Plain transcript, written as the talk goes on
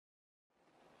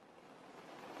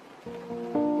I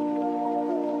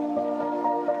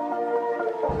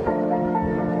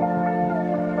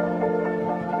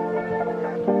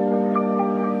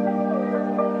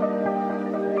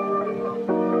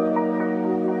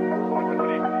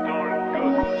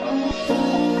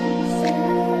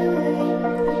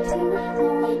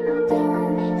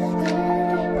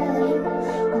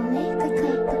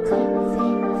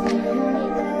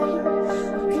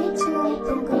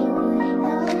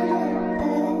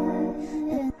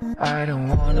don't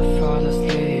wanna fall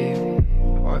asleep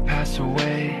or pass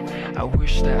away. I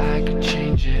wish that I could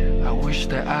change it, I wish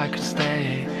that I could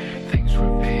stay. Things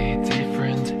would be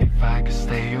different if I could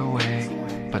stay awake.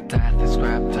 But death is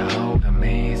grabbed a hold of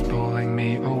me, it's pulling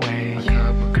me away. A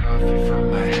cup of coffee from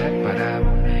my head, but I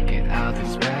won't make it out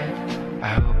this bed. I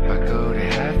hope I go to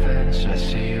heaven, so I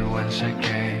see you once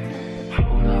again.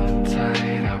 Hold on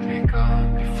tight, I'll be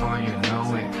gone before you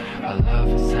know it. Our love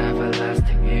is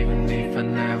everlasting, even if I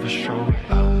never show it.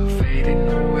 I'm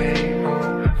fading away,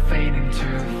 oh, I'm fading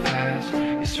too fast.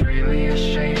 It's really a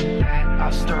shame that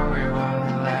our story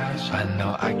won't last. I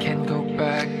know I can't go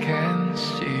back and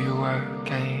see you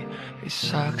again. It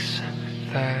sucks,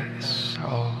 that's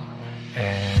all.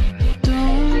 And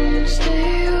don't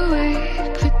stay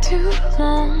awake for too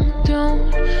long.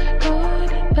 Don't go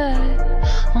to bed.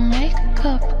 I'll make a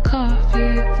cup of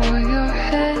coffee for your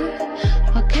head.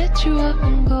 I'll get you up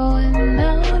and going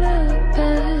out of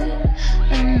bed.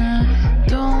 And I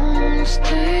don't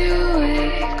stay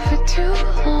awake for too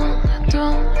long.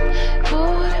 Don't go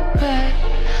to bed.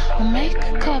 I'll make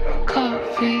a cup of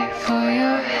coffee for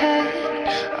your head.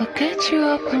 I'll get you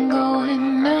up and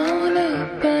going out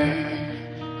of bed.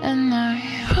 And I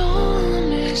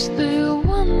promise that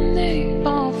one day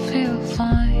I'll feel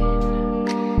fine.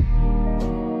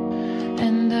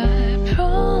 And I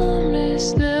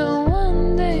promise that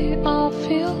one day I'll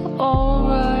feel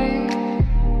alright.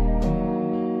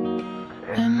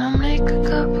 And I'll make a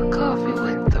cup of coffee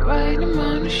with the right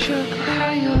amount of sugar,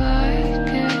 how you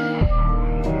like it.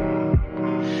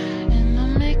 And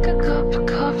I'll make a cup of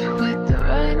coffee with the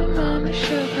right amount of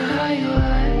sugar, how you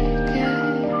like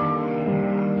it.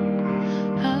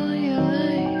 How you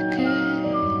like it.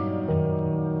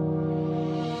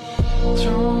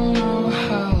 don't know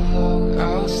how long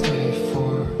I'll stay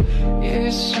for.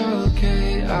 It's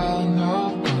okay, I'll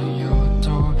knock on your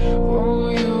door.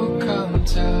 Won't you come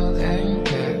down and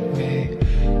get me?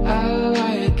 I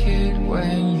like it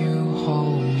when you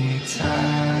hold me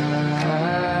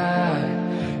tight,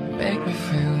 make me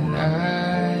feel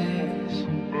nice.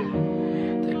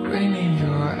 The green in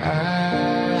your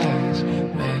eyes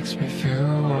makes me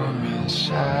feel warm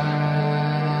inside.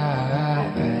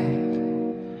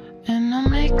 And I'll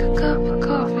make a cup of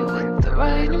coffee with the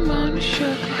right amount of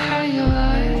sugar, how you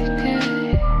like it.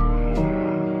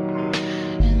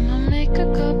 And I'll make a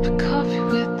cup of coffee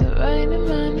with the right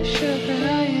amount of sugar,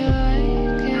 how you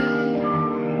like it.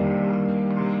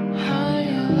 How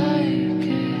you like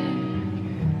it.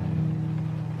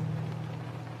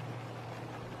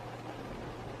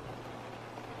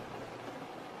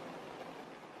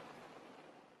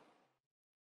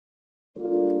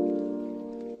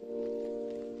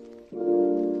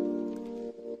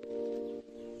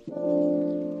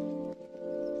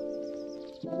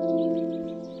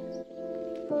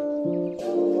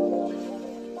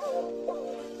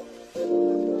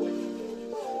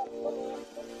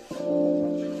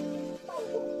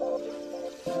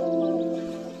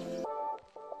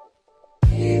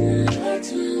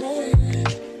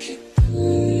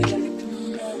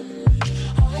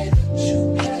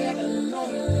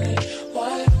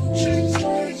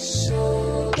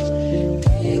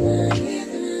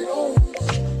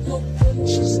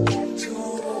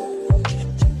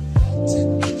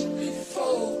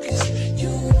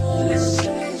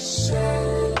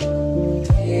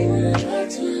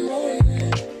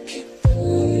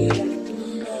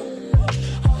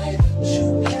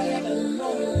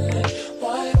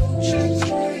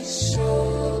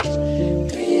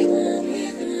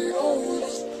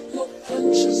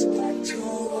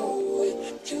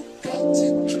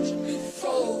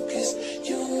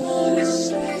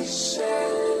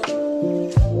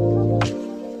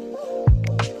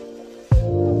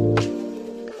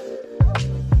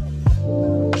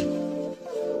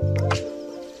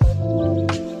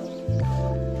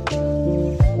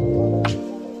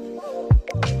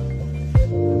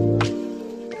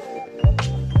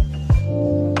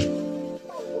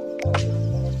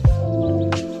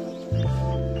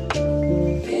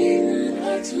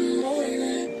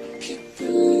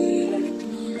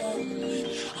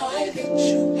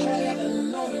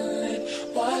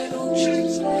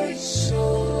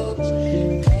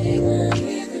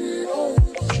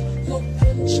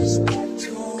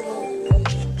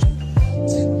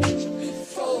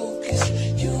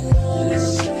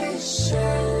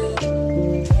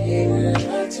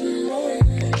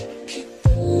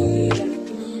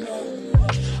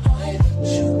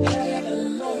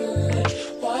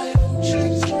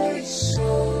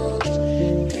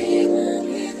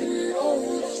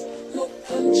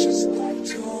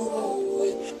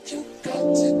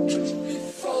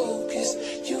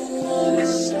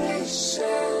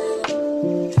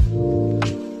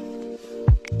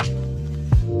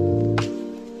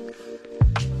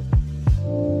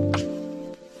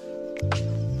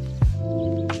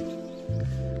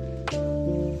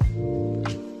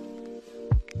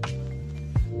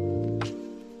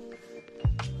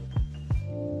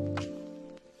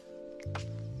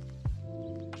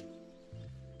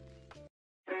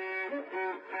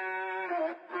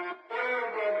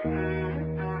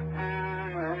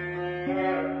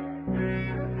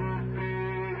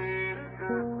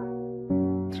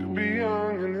 To be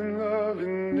young and in love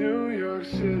in New York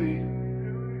City.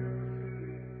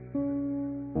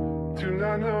 Do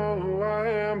not know who I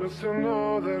am, but still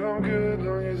know that I'm good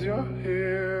long as you're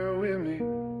here with me.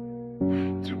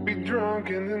 To be drunk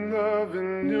and in love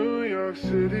in New York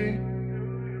City.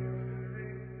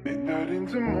 Midnight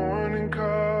into morning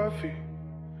coffee,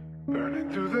 burning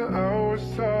through the hours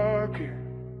talking.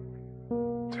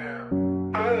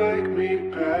 Damn, I like me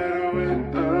better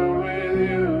when I'm with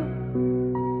you.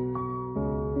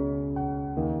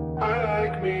 I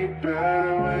like me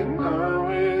better when I'm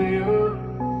with you.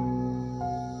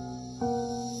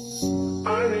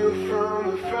 I knew from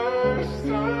the first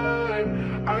time,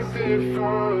 I stayed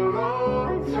for a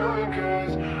long time,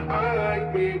 'cause I like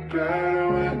me better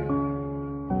when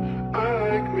I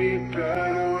like me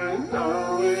better when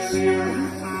I'm with you.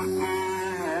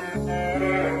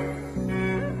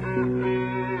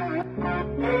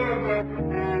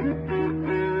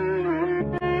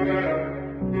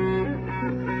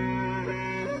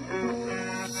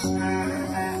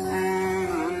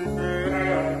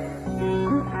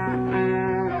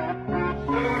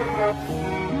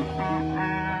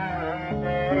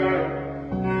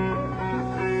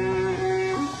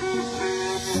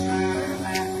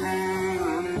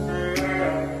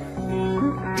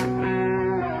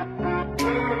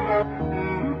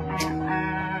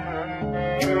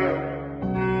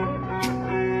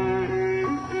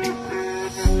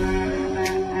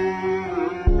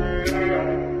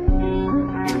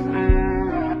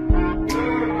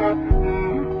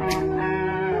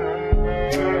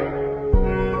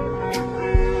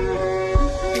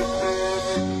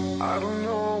 I don't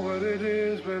know what it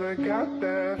is, but I got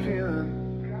that feeling.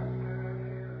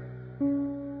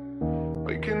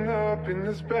 Waking up in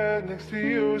this bed next to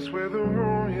you, swear the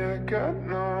room, yeah, got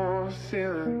no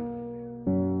ceiling.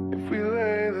 If we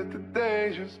lay, let the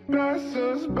day just pass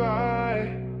us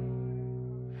by.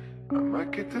 I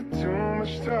might get to too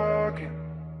much talking,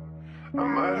 I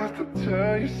might have to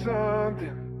tell you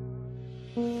something.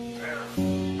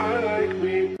 Damn. I like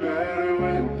me better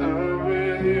when I'm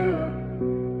with you.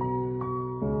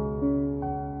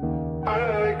 I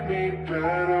like me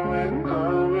better when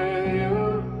I'm with you.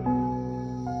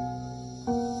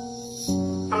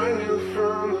 I knew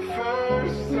from the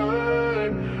first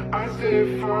time, I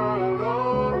stayed for a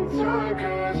long time,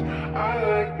 'cause I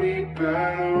like me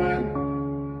better when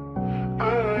I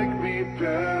like me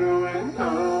better when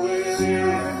I'm with you.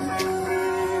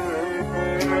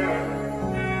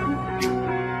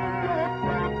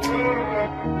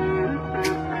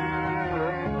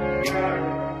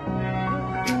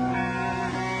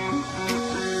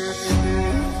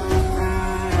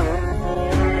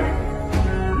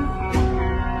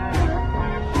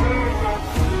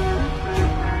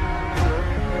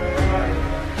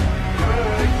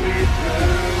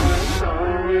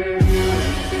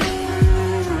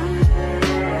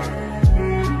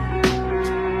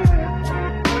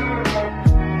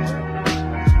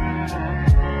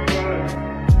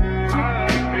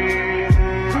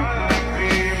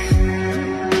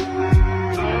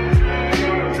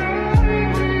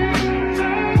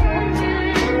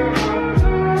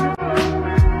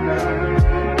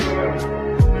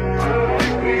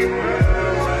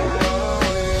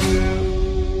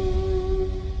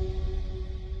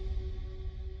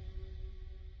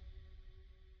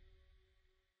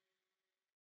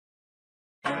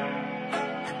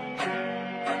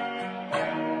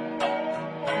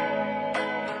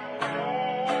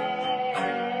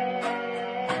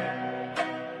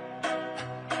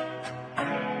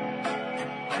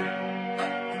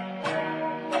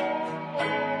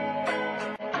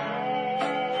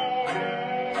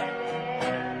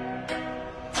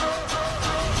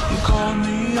 Call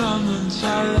me on the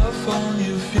telephone,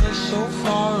 you feel so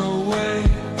far away.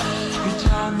 You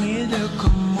tell me to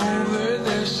come over,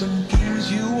 there's some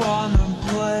games you wanna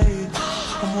play.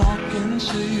 I'm walking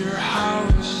to your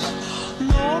house,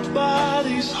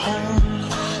 nobody's home,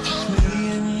 just me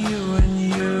and you and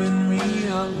me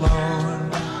alone.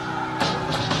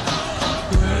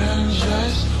 We're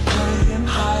just playing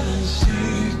hide and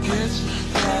seek, it's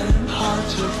getting hard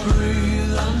to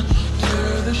breathe under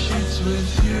the sheets with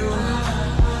you.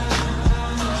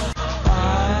 I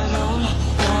don't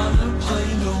wanna play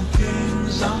no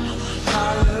games, I'm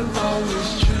tired of always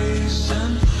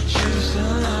chasing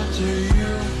after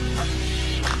you.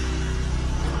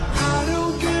 I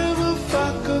don't give a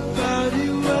fuck about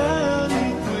you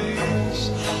anyways.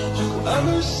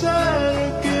 Whoever said I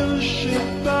give a shit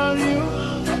about you,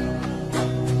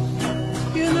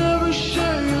 you never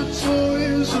share your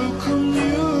toys or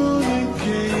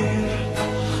communicate.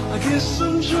 I guess guess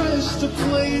I'm just a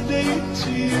play date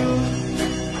to you.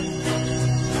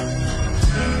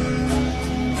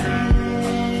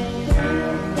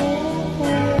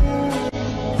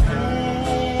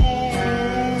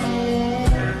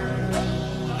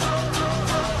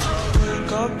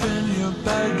 Wake up in your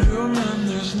bedroom and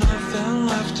there's nothing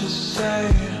left to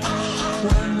say.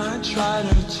 When I try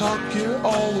to talk, you're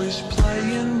always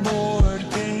playing board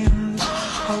games.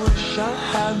 I wish I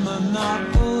had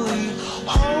Monopoly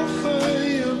over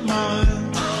your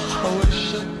mind. I wish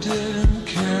I didn't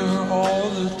care all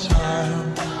the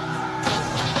time.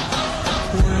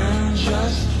 We're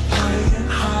just playing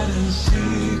hide and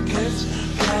seek. It's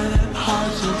getting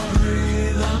hard to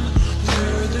breathe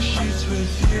under the sheets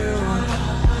with you.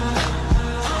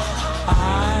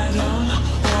 I don't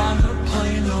wanna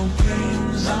play no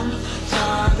games. I'm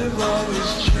tired of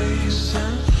always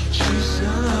chasing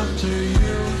after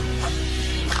you.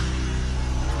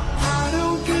 I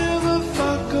don't give a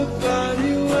fuck about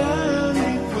you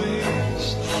anyways.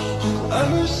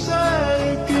 Whoever said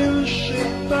I give a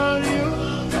shit about you?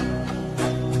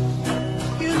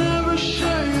 You never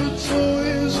share your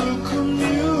toys or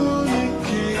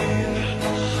communicate.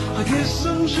 I guess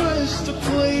I'm just a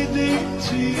play date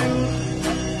to you.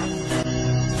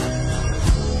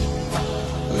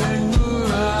 Ring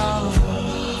around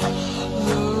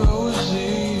the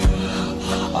rosy.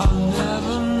 I'll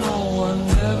never know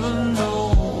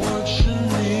what you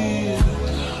need.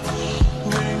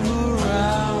 Ring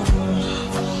around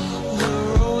the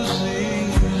rosy.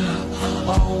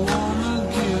 I wanna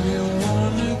give you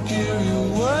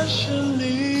what you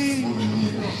need.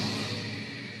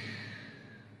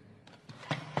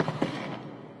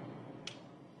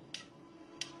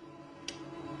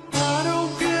 I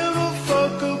don't give a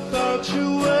fuck about you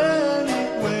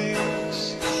anyways.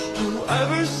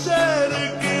 Whoever said I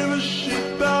give a shit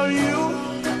about you?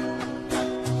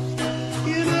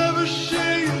 You never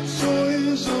share your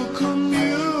toys or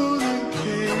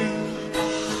communicate.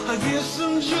 I guess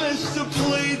I'm just a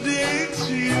play date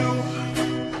to you.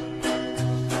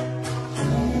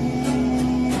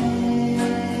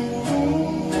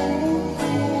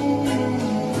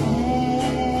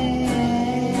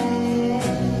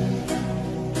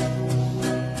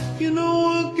 You know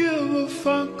I give a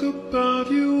fuck about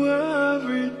you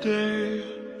every day.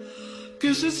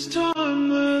 Guess it's time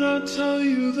that I tell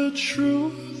you the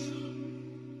truth.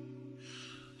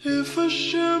 If I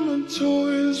share my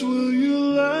toys, will you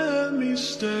let me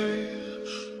stay?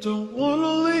 Don't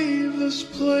wanna leave this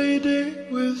play date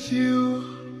with you.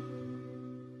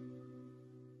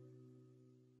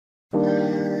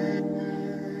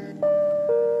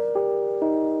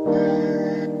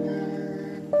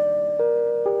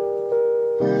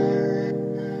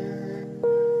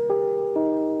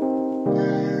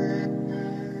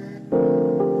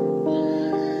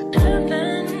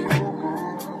 Nothing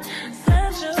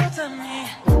central to me.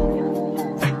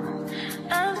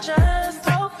 I'm just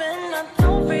hoping I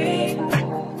don't read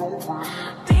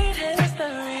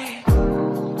history.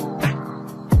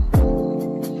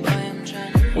 Boy, I'm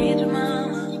trying to meet your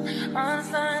mama on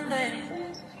Sunday,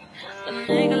 but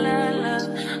make a lot of love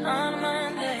on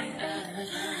Monday.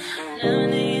 Never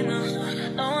need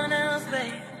no one else,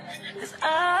 babe, 'cause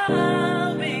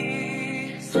I'll be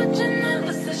switching in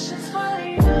positions for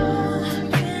you.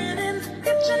 Getting in the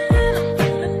kitchen and I'm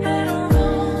feeling better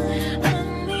wrong. I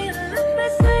need a little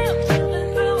bit, say I'm jumping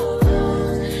through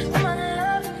walls. My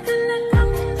love and it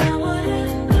comes down what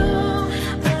it do,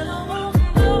 but I won't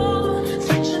go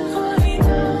switching for you.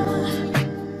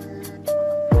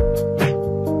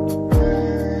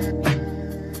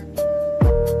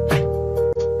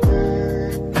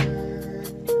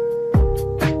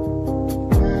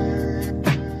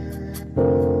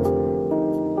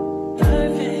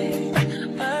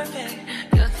 Perfect,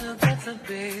 you're too good to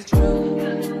be true.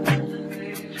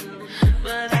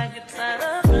 But I get tired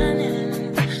of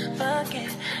running, fuck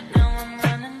it, now I'm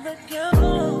running with you.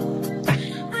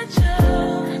 With you,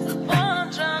 so boy, I'm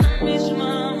trying to meet your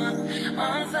mama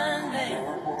on Sunday,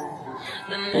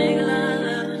 then make a lot of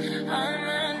love on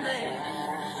Monday.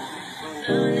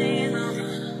 Don't need no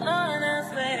one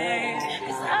else, babe,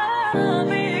 'cause I'll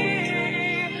be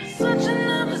switching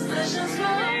up positions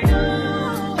for you.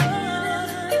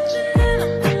 Kitchen and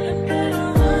I'm feeling better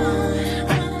wrong.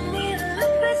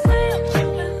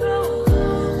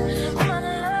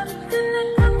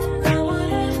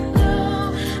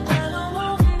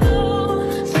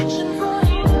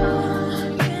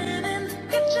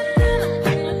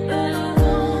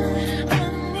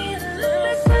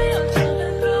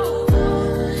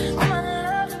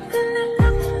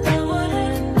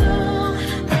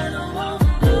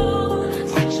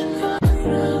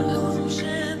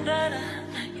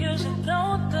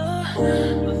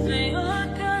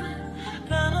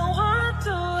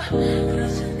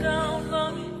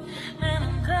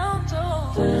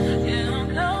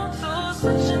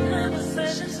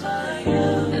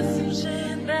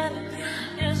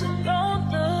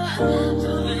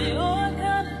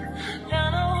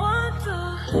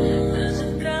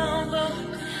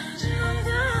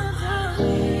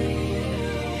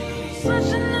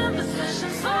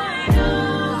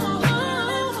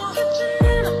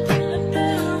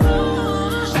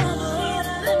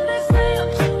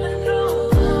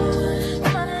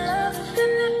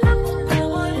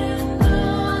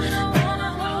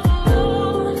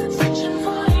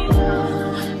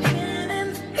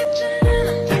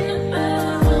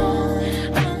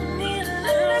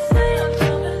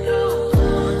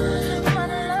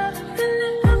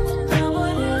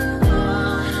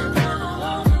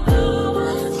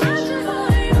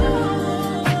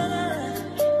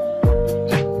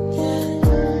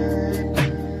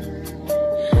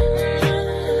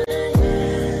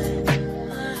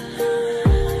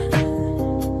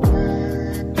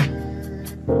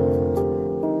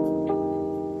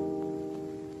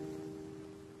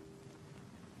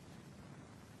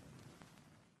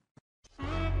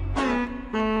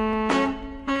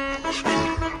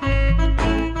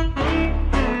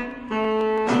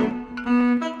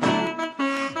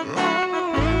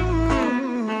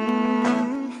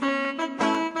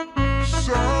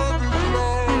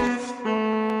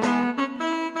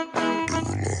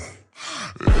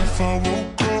 I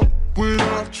woke up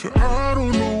without you, I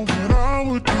don't know what I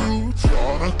would do.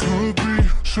 Thought I could be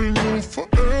single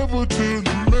forever till I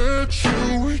met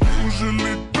you.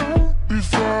 Usually don't be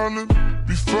falling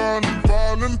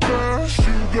fast.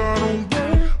 You got a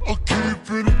way of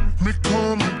keeping me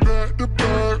coming back to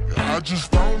back. I just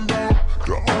found out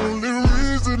the only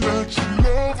reason that you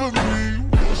loving me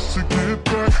was to get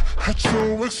back at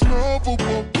your ex-lover,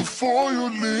 but before you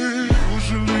leave,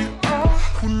 usually I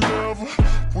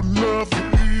would never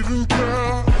even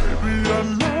care. Baby, I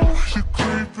know you're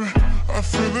creeping, I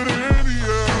feel it in the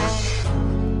air.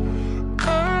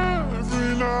 Every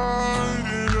night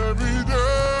and every day,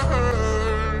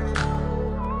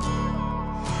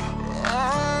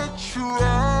 I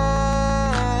try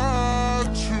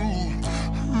to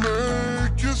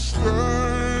make you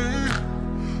stay,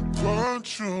 but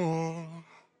you're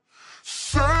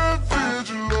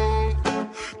savage love.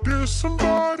 Did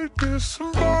somebody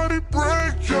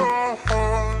break your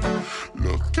heart?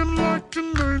 Looking like an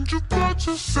angel, but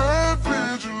you're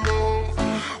savage love.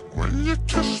 When you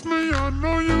kiss me, I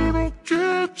know you don't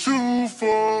get two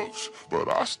fucks, but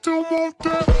I still want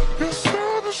that. You're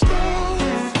savage love.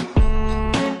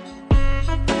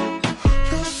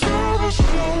 You're savage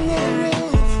love.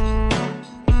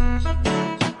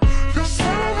 You're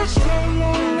savage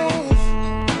love.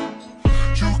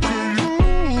 You could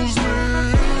use me,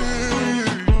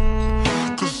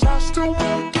 'cause I still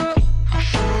want that.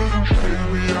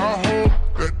 Baby, I hope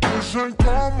that this ain't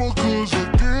karma, 'cause I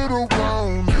get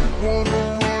around. You wanna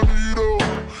run it up,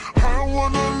 I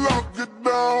wanna lock it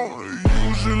down.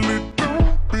 Usually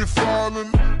don't be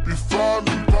falling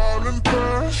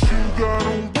fast. You got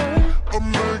a way of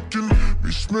making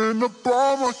me spend up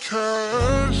all my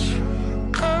cash.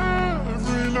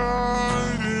 Every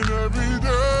night and every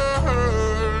day,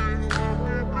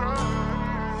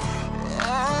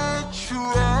 I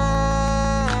try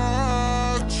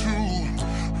to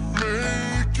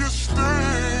make you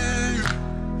stay,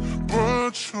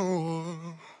 but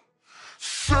you're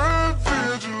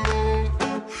savage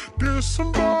love. Did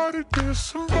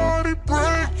somebody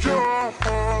break your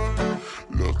heart?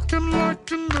 Looking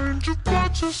like an angel,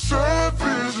 but you're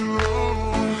savage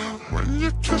love. When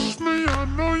you kiss me, I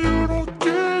know you don't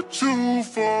get two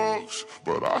fucks,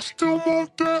 but I still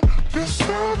want that. You're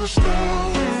savage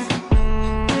love.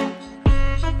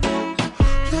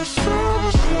 You're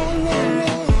savage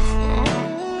love.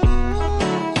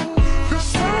 You're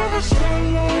savage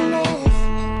love.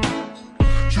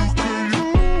 You could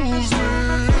use me,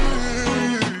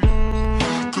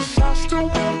 'cause I still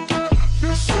want that.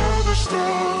 You're savage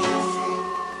love.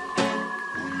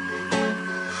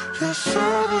 You're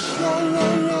savage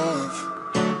love.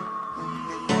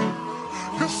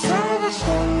 You're savage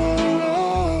love.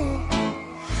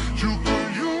 You could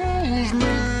use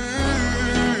me,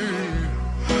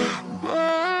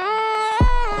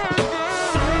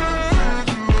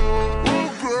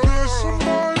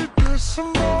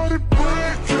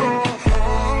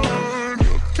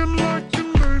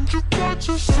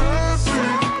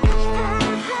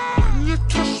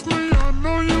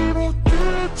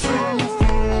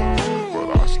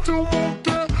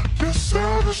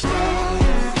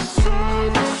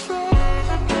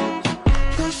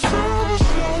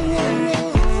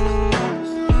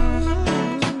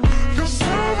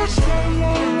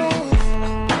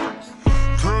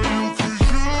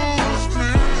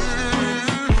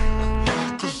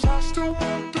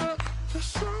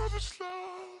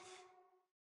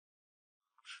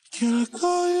 Can I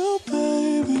call you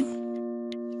baby?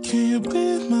 Can you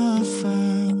be my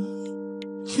friend?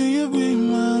 Can you be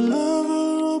my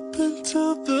lover up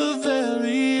until the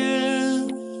very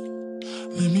end?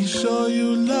 Let me show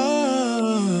you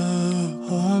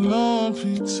love. I don't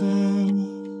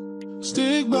pretend.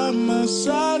 Stick by my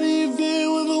side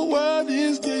even when the world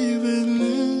is giving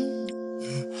in.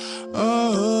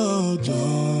 Oh,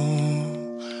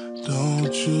 don't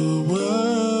you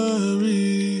worry.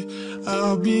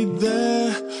 I'll be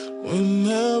there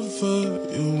whenever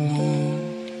you want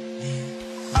me.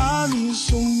 I need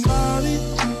somebody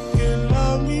who can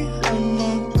love me at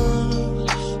my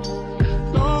best.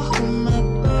 No, I'm not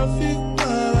perfect,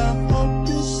 but I hope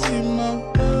you see my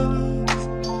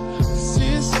best.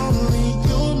 It's only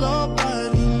you,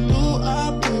 nobody knew I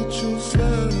put you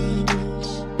first.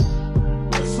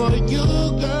 And for you,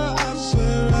 girl, I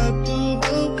swear I do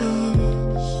the best.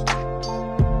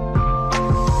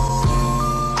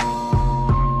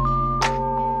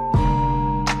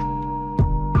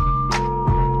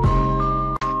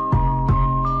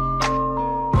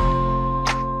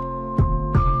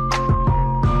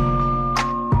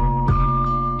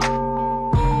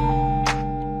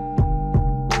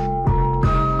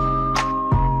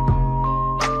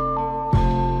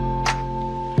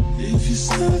 If you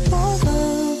stay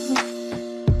forever,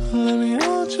 let me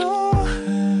hold your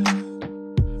hand.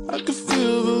 I can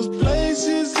feel those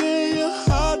places in your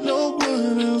heart no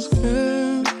one else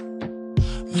can.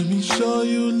 Let me show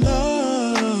you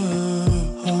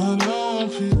love. I don't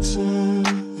pretend.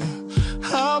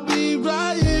 I'll be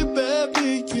right here,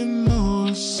 baby. You know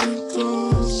it's sink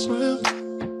or swim.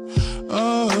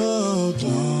 Oh,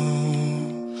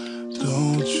 don't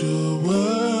you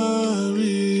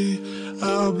worry.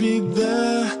 I'll be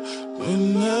there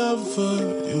whenever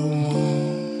you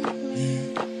want me.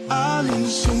 I need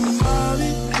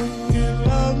somebody who can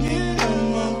love me at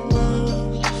my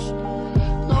worst.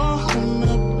 No, I'm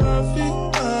not perfect,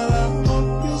 but I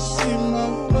hope you see my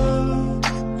worth.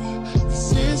 'Cause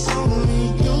it's only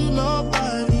you,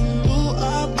 nobody knew I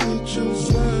put you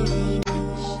first.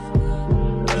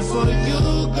 And for you,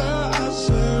 girl, I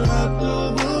swear I do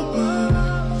the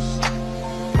best.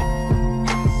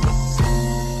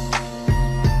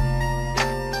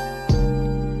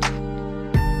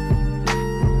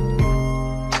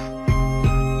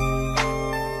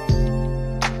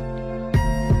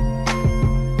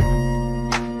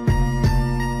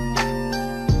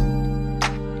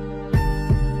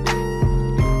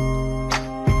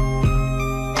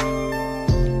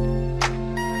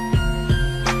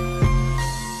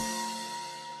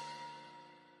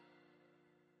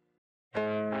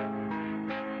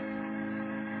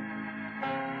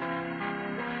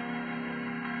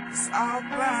 It's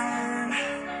alright.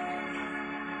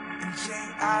 And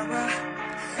J.I.R.A.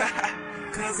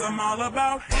 Cause I'm all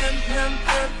about him,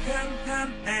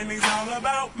 and he's all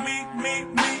about me.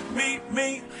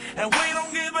 And we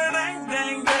don't give a dang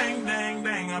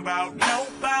about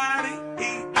nobody.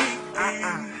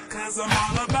 Cause I'm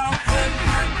all about him,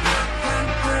 and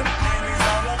he's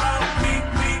all about me.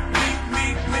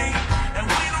 And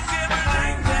we don't give a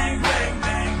dang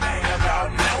about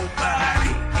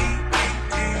nobody.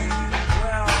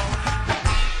 Well,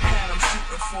 had him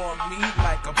shooting for me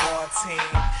like a ball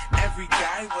team. Every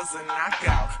guy was a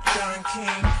knockout, done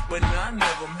king, but none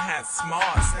of them had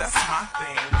smarts. That's my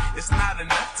thing. It's not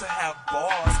enough to have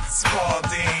balls,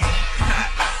 Spalding.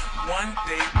 One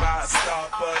day by a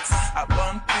Starbucks, I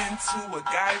bumped into a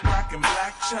guy rocking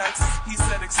black chucks. He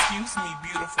said, "Excuse me,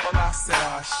 beautiful." I said,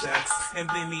 "Aw, shucks." And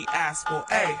then he asked, "Well,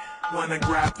 hey, wanna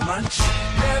grab lunch?"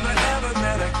 Never ever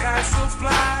met a guy so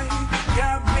fly.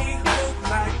 Got me hooked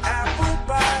like apple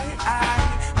pie. I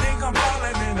think I'm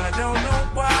falling and I don't know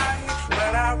why,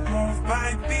 but I won't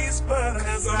bite these bugs.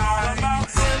 Cause I'm all about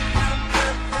him,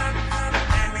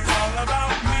 and he's all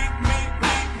about me.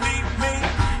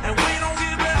 And we don't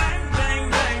give a dang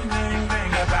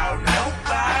about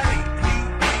nobody.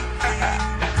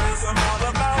 Cause I'm all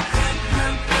about him,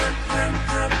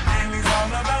 and he's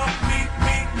all about me.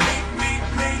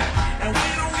 And we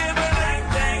don't give a dang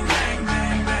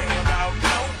about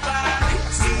nobody.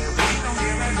 See, we don't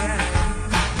give a dang.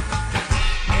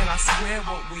 And I swear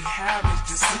what we have is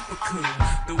just super cool.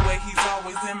 The way he's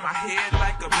always in my head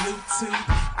like a Bluetooth.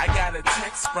 I got a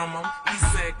text from him, he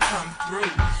said come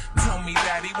through. Told me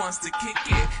that he wants to kick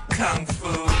it, kung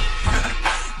fu.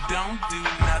 Don't do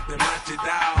nothing much at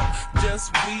all. Just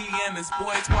we and his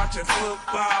boys watching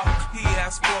football. He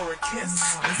asked for a kiss,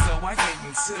 and so I gave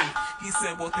him two. He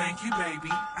said, "Well, thank you,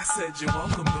 baby." I said, "You're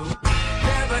welcome, boo."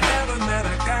 Never ever met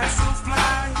a guy so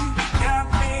fly. Got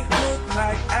me hooked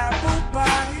like apple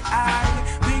pie. I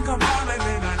think I'm falling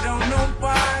and I don't know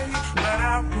why,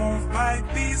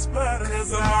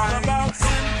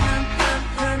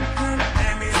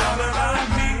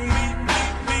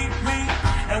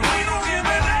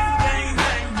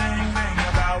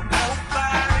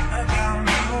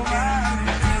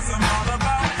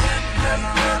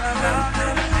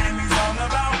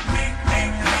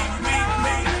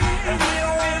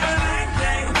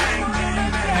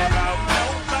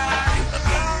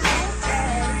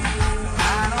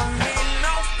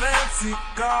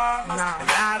 and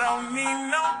I don't need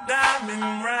no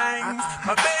diamond rings.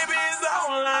 My baby's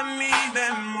all I need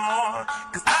and more,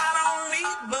 'cause I don't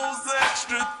need those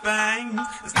extra things.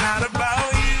 It's not about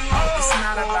you, it's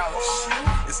not about you,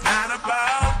 it's not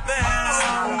about them.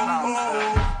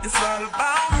 It's all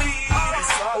about me,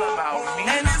 it's all about me,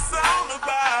 and it's all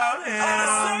about him. It's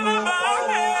all about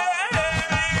him.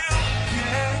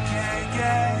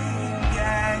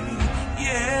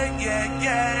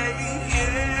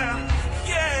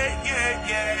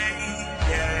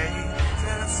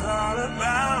 It's all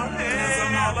about him.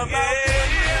 I'm all about him.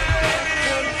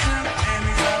 And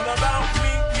he's all about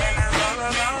me. And it's all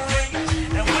about me.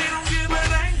 And we don't give a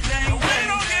dang. We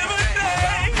don't give a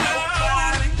dang.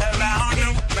 Nobody about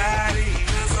nobody.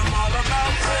 'Cause I'm all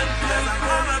about him. 'Cause I'm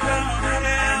all about him.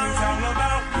 And he's all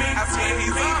about me. I swear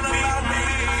he's all about me.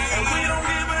 And we don't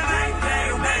give a dang.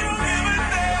 We don't give a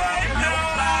dang.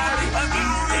 Nobody about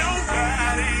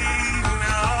nobody.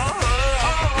 No.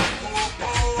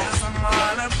 'Cause I'm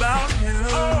all about him.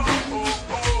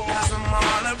 'Cause I'm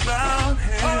all about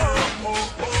him.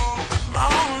 I'm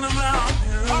all about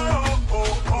him.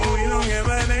 We don't give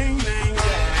a dang.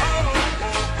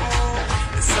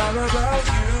 It's all about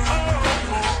you.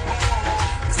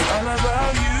 It's all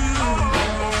about you.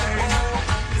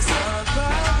 It's all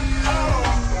about you.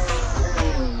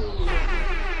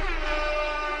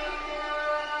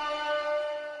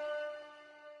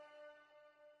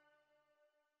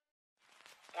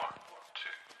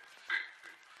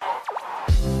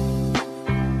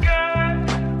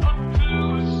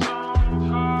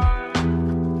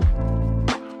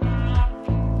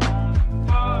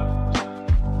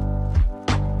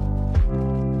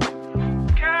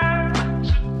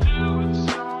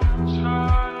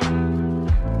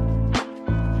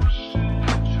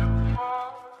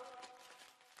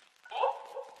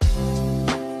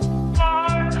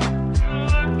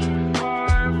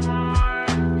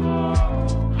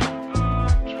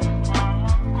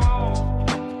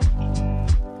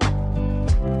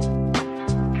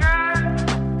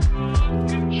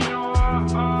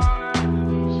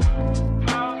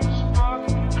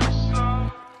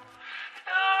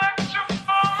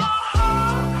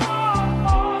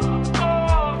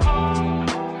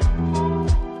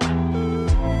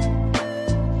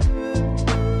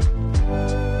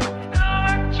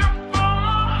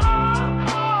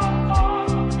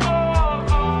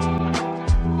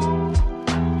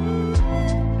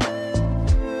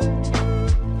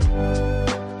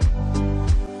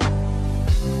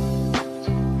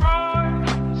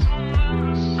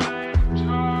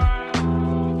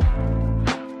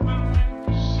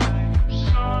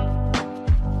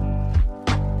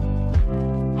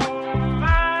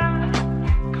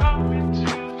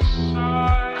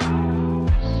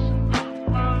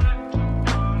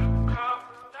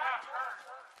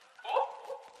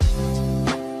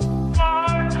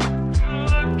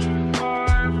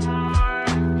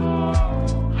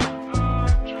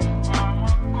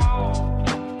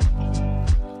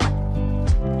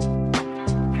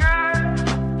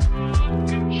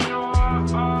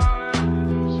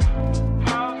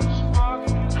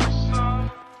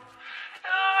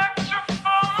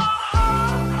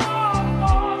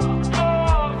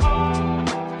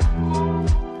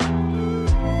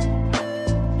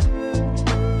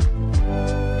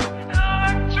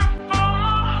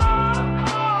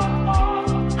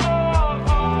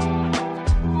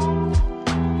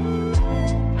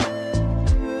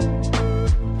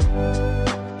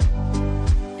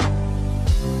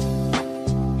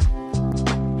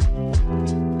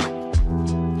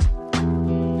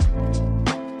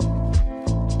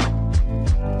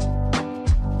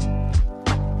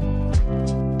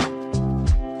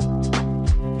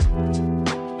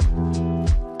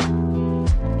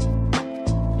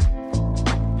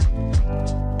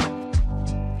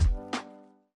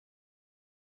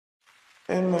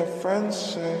 And my friends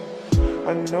say,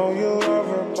 I know you love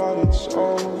her, but it's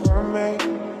over, mate.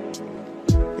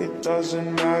 It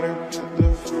doesn't matter, put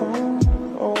the phone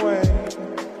away.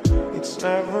 It's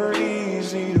never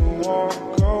easy to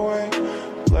walk away.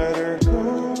 Let her go,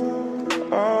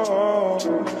 oh,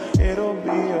 it'll be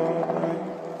alright.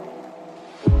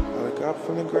 I look up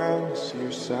from the ground, see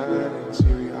your sad and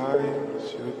teary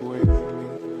eyes. You look away from me,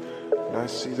 and I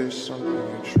see there's something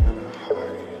you're trying to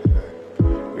hide.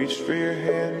 Reach for your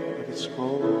hand, but it's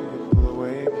cold, you pull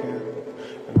away again.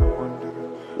 And I wonder,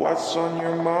 what's on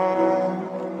your mind?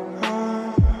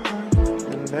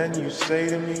 And then you say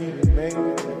to me, you made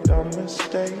a dumb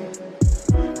mistake.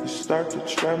 You start to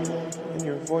tremble, and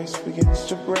your voice begins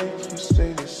to break. You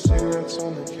say the cigarettes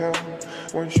on the counter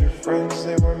weren't your friends,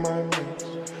 they were my mates.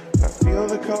 I feel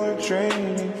the color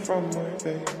draining from my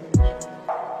veins.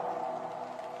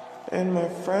 And my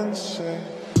friends say,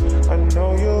 I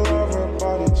know you love her,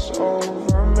 but it's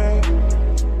over, mate.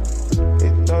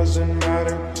 It doesn't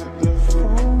matter, put the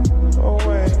phone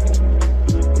away.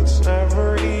 It's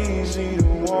never easy to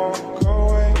walk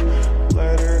away.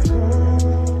 Let her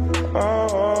go,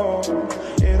 oh,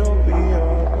 it'll be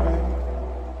alright.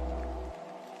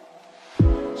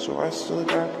 So I still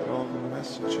got all the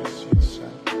messages you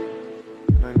sent.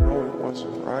 And I know it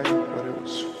wasn't right, but it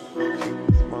was fucking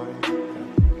with my head.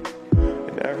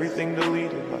 And everything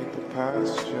deleted like the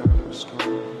past, yeah, it was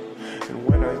gone. And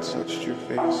when I touched your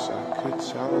face, I could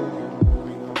tell you were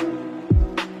moving on.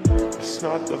 It's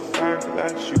not the fact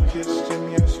that you kissed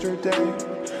him yesterday.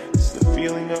 It's the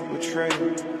feeling of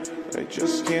betrayal that I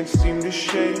just can't seem to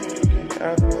shake. And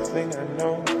everything I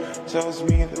know tells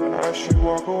me that I should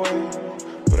walk away,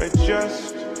 but I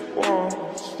just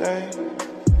won't stay.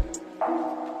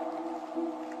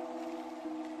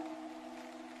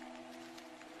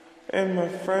 And my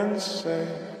friends say,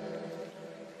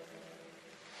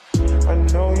 I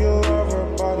know you love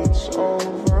her, but it's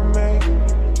over, mate.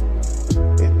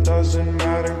 It doesn't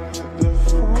matter, put the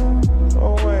phone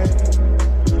away.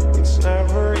 It's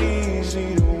never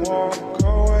easy to walk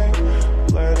away.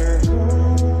 Let her go,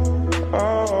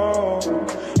 oh,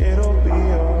 it'll be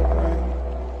alright.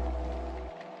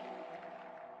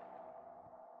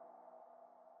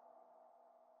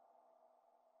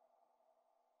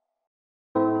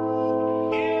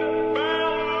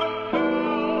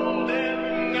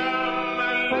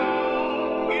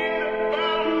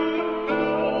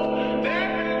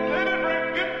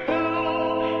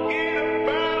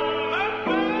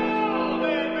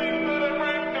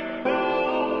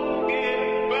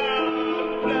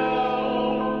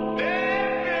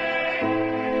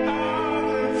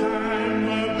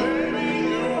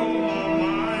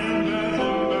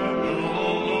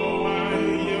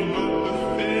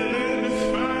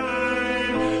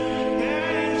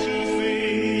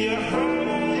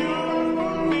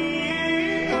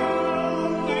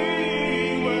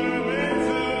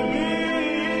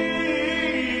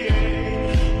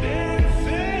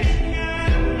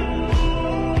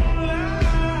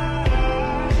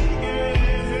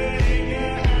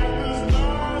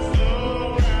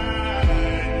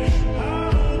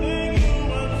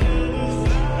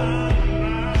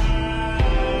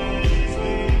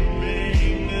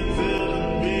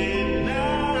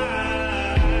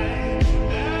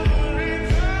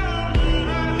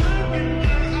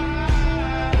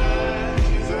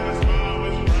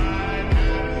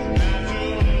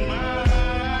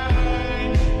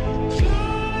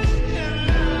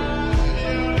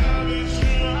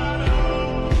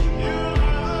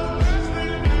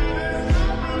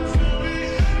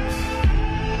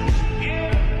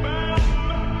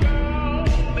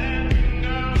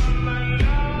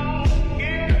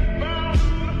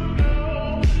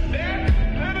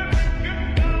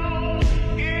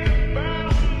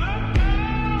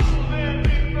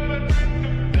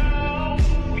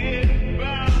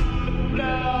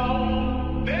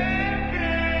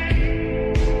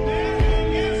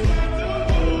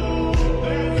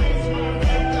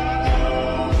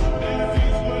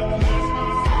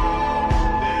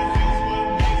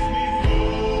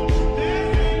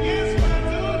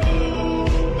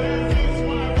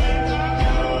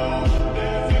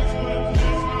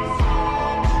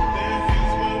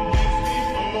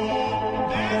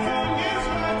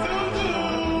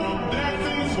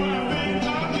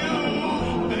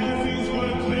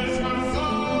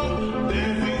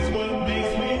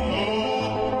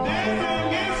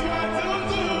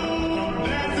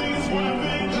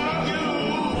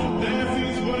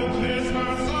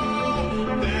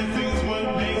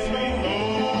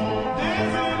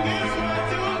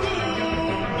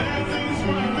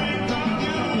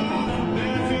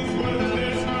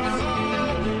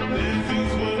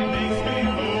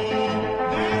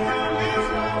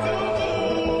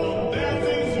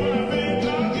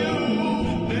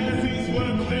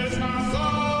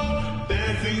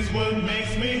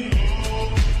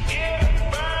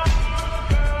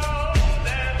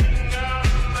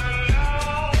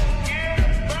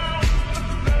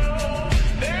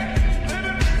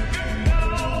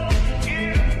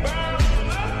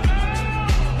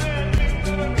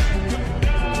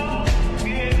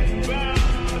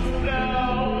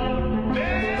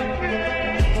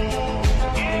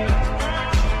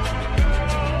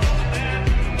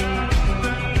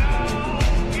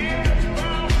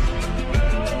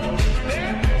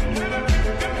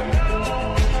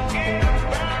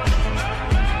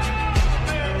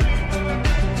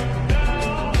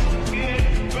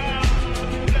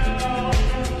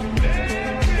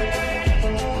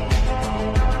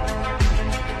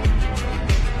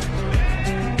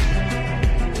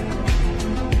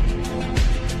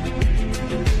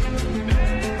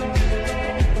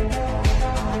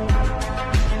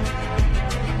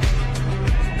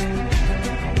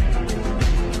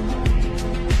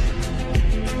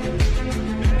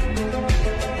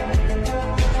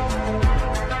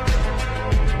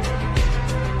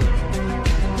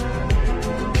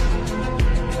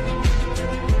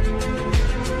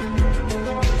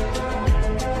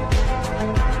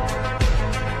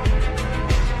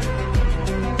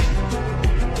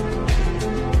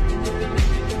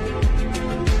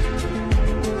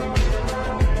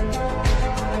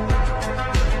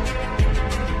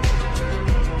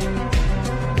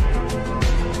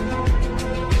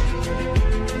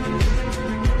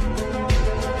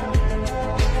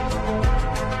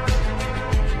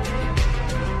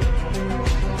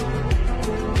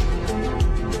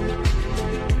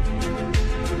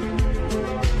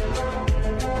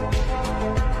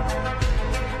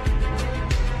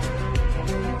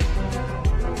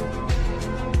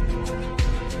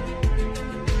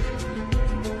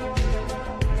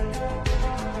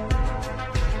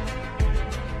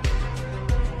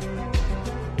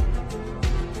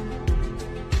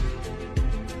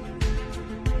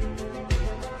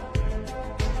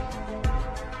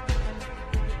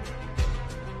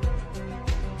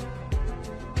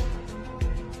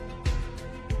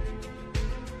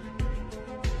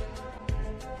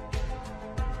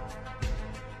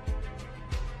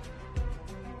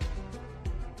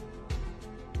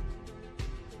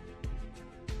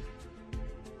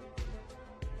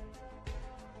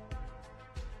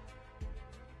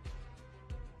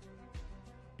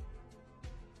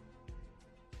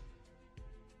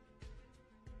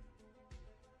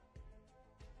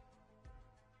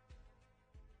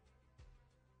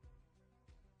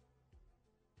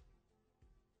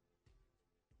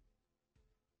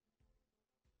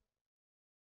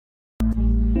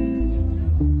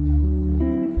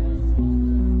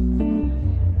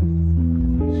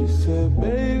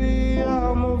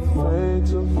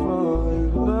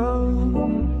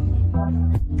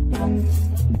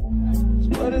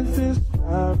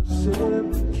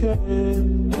 I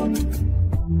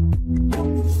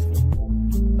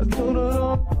told her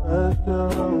don't back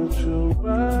down, I want you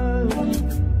right.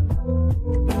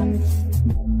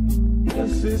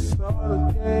 Guess it's all a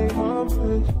game of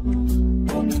patience.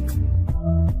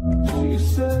 She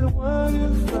said, what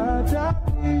if I die?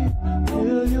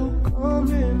 Will you come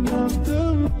in after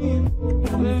me?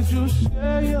 Would you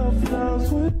share your flowers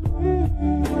with me?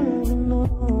 No.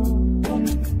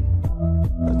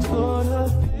 I told her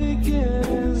thinking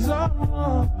is all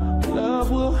wrong.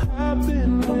 Love will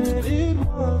happen when it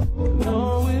wants.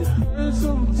 No, it hurts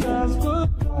sometimes, but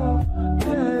don't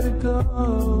let it go.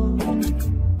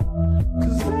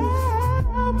 'Cause I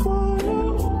want you.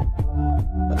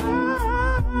 I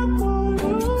want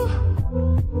you.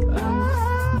 I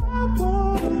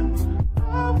want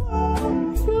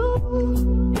you.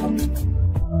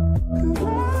 'Cause I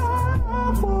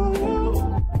want you.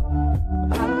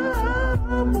 I want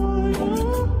you.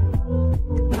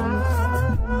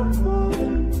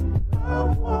 I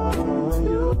want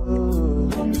you.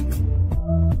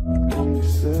 She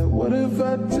said, what if I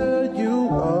tell you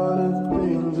all the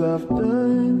things I've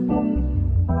done?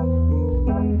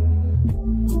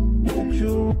 Would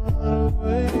you run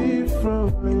away from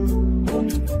me?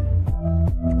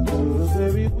 I told her,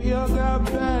 baby, we all got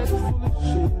bags full of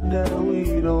shit that we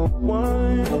don't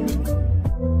want.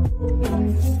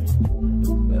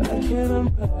 But I can't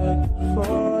unpack it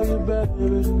for you,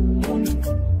 baby.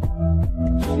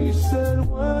 She said,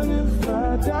 what if I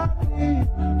die?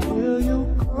 Will you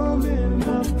come in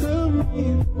after me?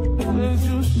 Would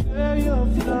you share your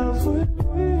flowers with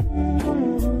me?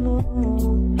 No.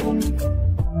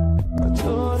 I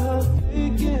told her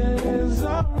thinking is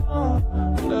all wrong.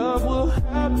 Love will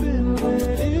happen when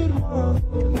it wants.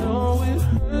 No, it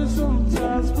hurts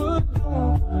sometimes, but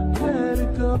don't let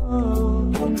it go.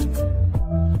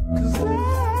 'Cause I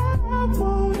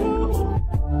want you.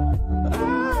 I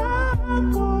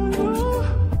want you.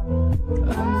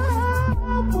 I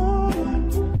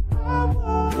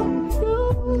want you.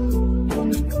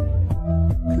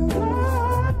 'Cause I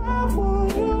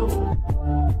want you.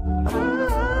 I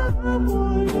want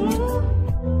you.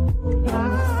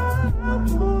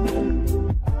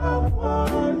 I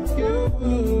want you.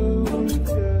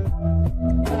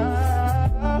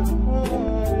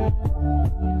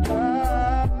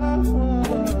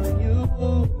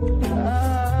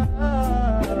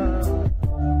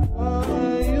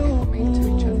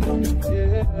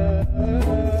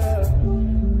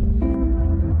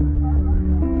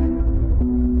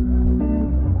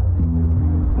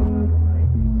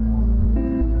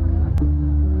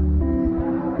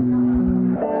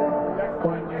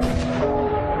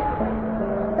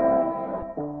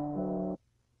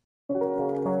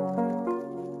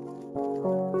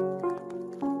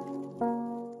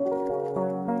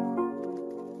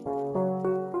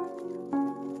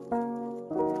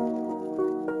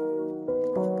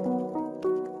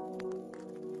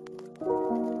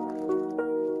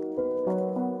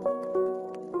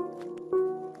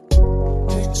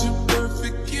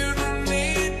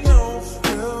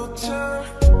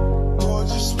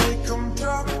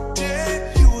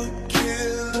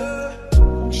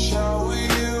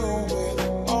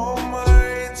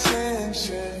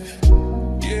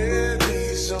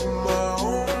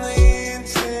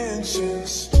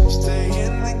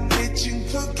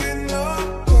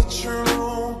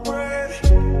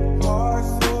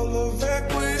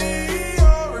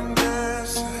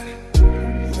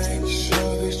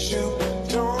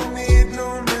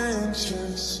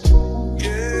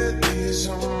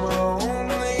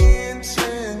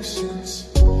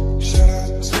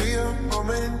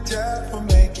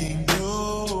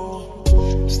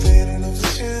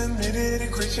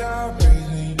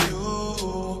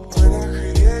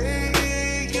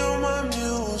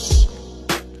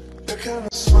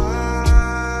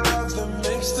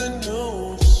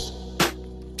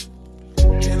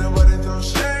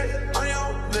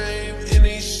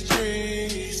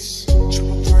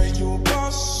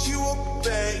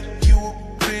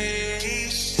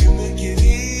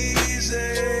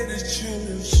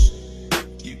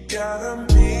 Got a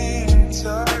mean,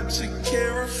 toxic,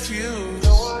 can't refuse.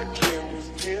 No, I can't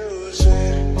refuse.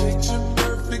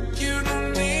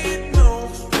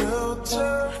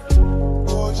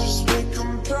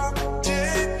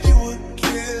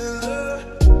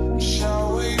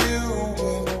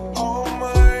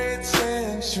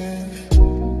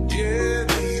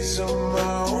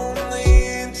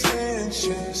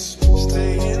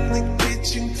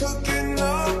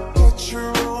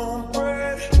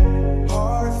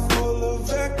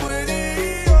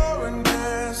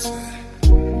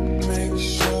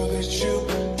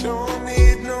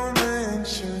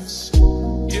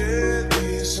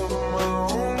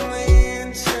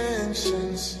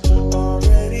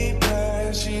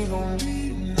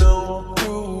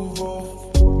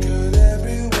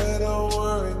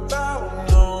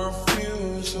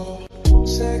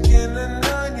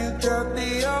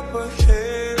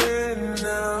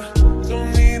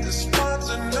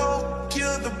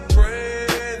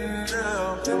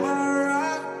 Am I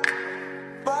right?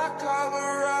 By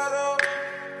Colorado,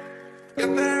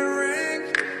 got that ring,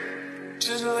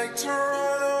 just like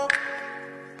Toronto.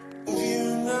 With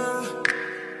you now,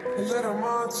 let 'em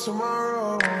on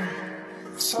tomorrow.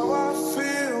 That's how I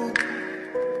feel.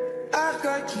 Act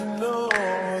like you know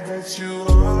that you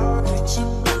are.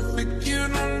 Picture perfect, you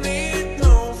don't need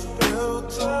no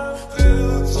filter.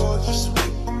 Just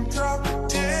make 'em drop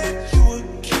dead. You a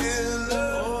killer.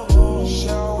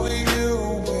 Shower you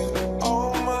with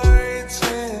all my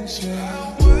attention.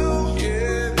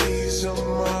 Yeah, these are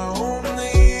my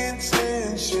only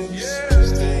intentions.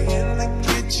 Stay in the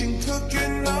kitchen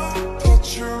cooking up, get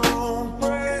your own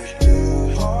bread.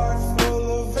 Heart full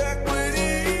of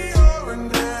equity, you're an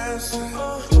asset.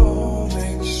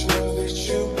 Make sure that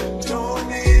you don't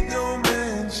need no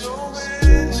mention.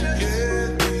 Yeah,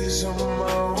 these are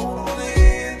my only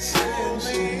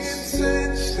intentions.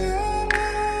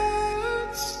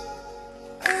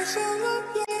 That's all I'm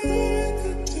playing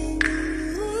to do.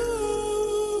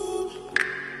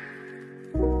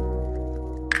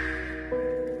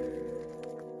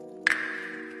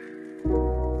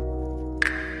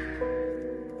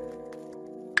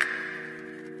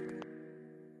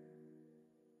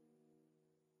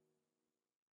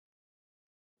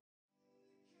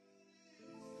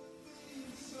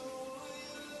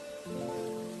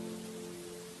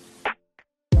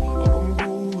 I'm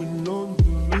going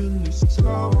under in this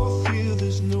time. I feel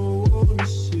there's no one to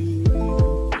see.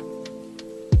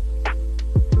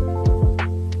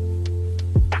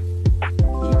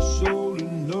 It's all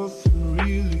and nothing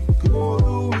really go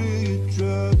the way you're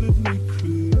driving me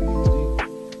crazy.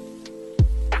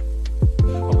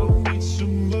 I need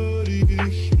somebody to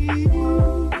hear,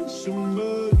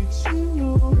 somebody to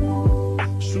know,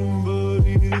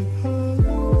 somebody to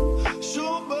have,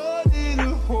 somebody to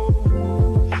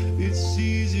hold. It's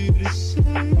easy to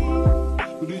say,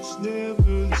 but it's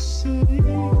never the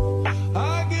same.